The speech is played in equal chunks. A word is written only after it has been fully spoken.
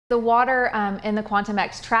The water in the Quantum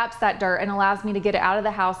X traps that dirt and allows me to get it out of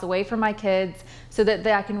the house, away from my kids, so that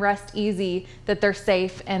I can rest easy, that they're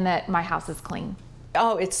safe, and that my house is clean.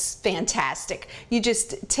 Oh, it's fantastic. You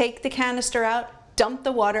just take the canister out, dump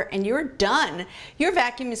the water, and you're done. Your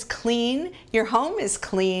vacuum is clean, your home is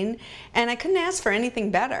clean, and I couldn't ask for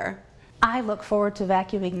anything better. I look forward to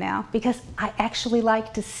vacuuming now because I actually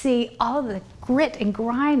like to see all the grit and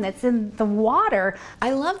grime that's in the water.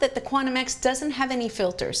 I love that the Quantum X doesn't have any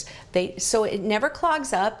filters, so it never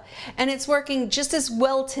clogs up, and it's working just as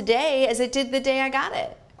well today as it did the day I got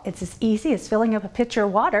it. It's as easy as filling up a pitcher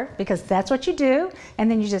of water, because that's what you do,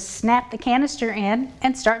 and then you just snap the canister in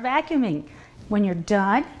and start vacuuming. When you're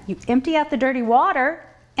done, you empty out the dirty water,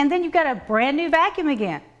 and then you've got a brand new vacuum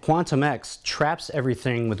again. Quantum X traps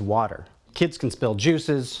everything with water. Kids can spill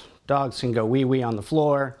juices, dogs can go wee-wee on the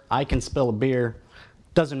floor, I can spill a beer.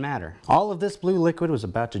 Doesn't matter. All of this blue liquid was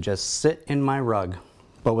about to just sit in my rug.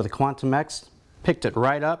 But with a Quantum X, picked it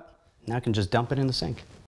right up, now I can just dump it in the sink.